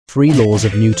Three laws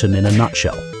of Newton in a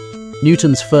nutshell.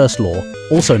 Newton's first law,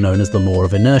 also known as the law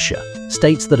of inertia,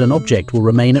 states that an object will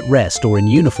remain at rest or in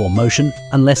uniform motion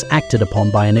unless acted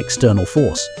upon by an external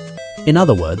force. In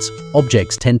other words,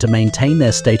 objects tend to maintain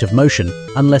their state of motion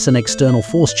unless an external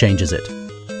force changes it.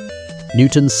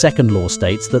 Newton's second law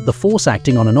states that the force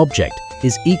acting on an object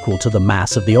is equal to the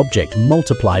mass of the object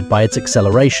multiplied by its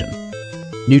acceleration.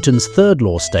 Newton's third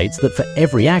law states that for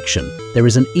every action, there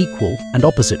is an equal and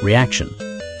opposite reaction.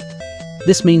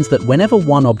 This means that whenever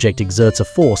one object exerts a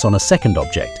force on a second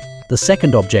object, the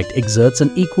second object exerts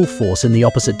an equal force in the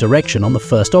opposite direction on the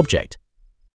first object.